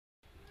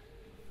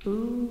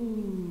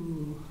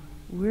Ooh,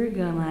 we're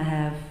gonna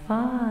have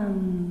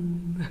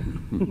fun.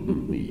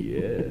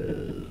 Yes.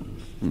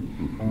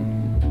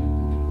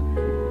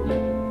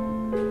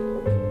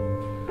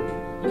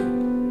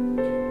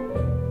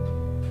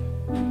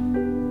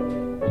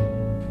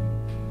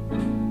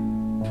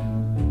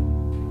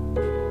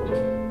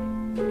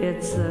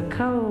 It's a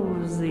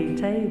cozy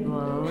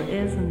table,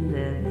 isn't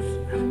it?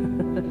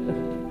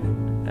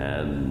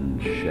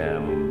 And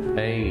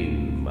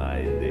champagne,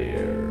 my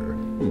dear.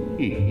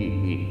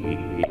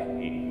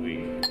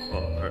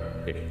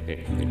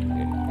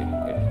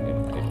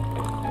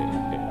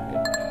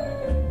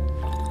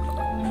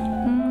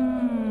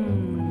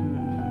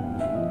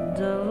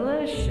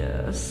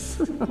 Delicious.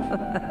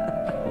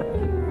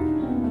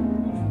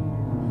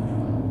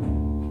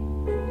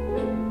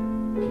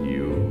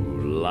 You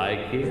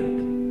like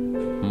it?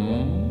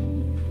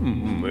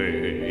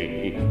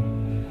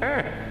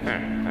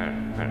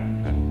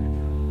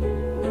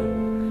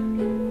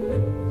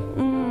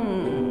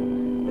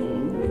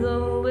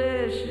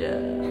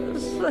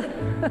 Delicious.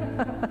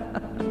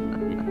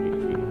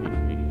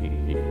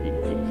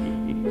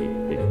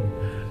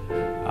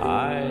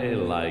 I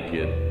like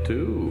it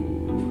too.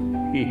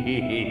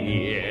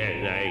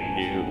 Yes, I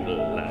do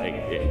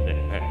like it.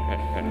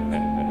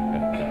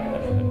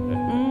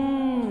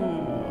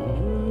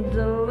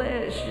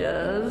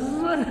 Delicious.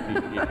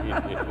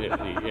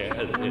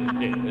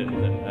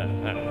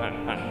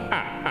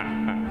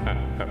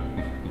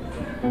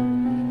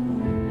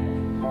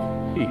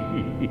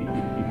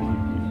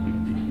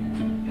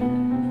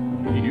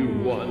 You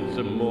want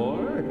some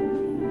more?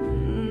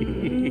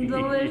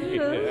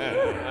 Delicious.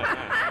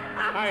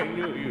 I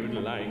knew you'd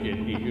like it.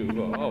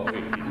 You always.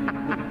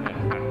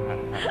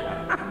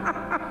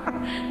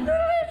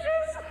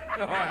 Delicious.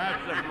 Oh, have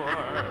some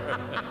more.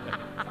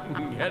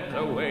 Get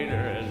the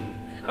waiter and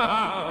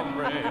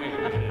bring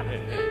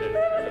it.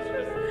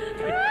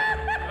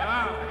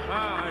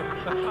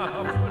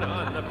 Put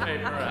on the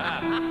paper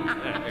hat.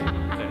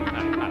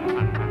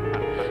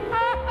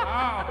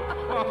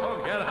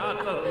 Get out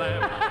the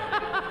lamp.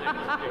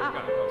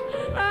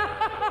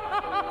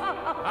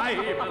 I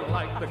even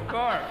like the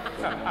cork.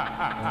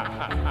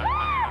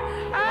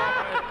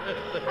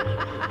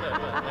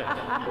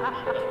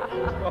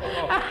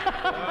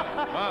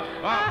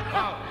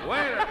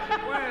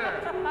 Waiter,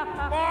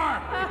 more.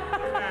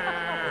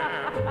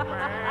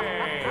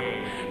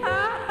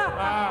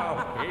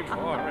 Keep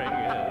pouring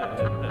it.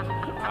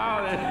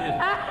 This is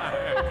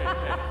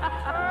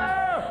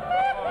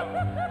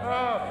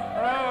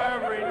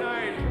every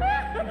night,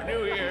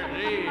 New Year's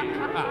Eve.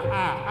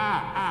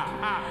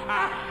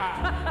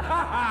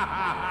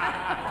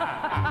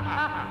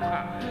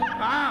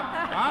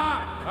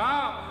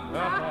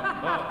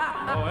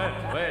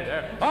 Wait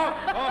there.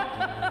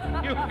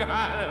 You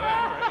got it.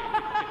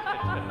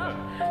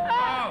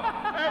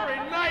 Every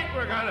night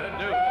we're gonna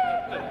do it.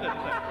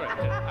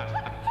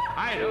 I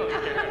don't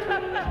care.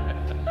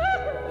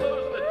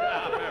 Lose the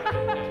job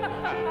every day.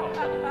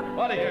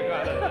 What are you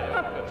gonna do?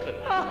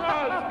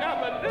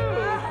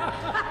 Scabadoo!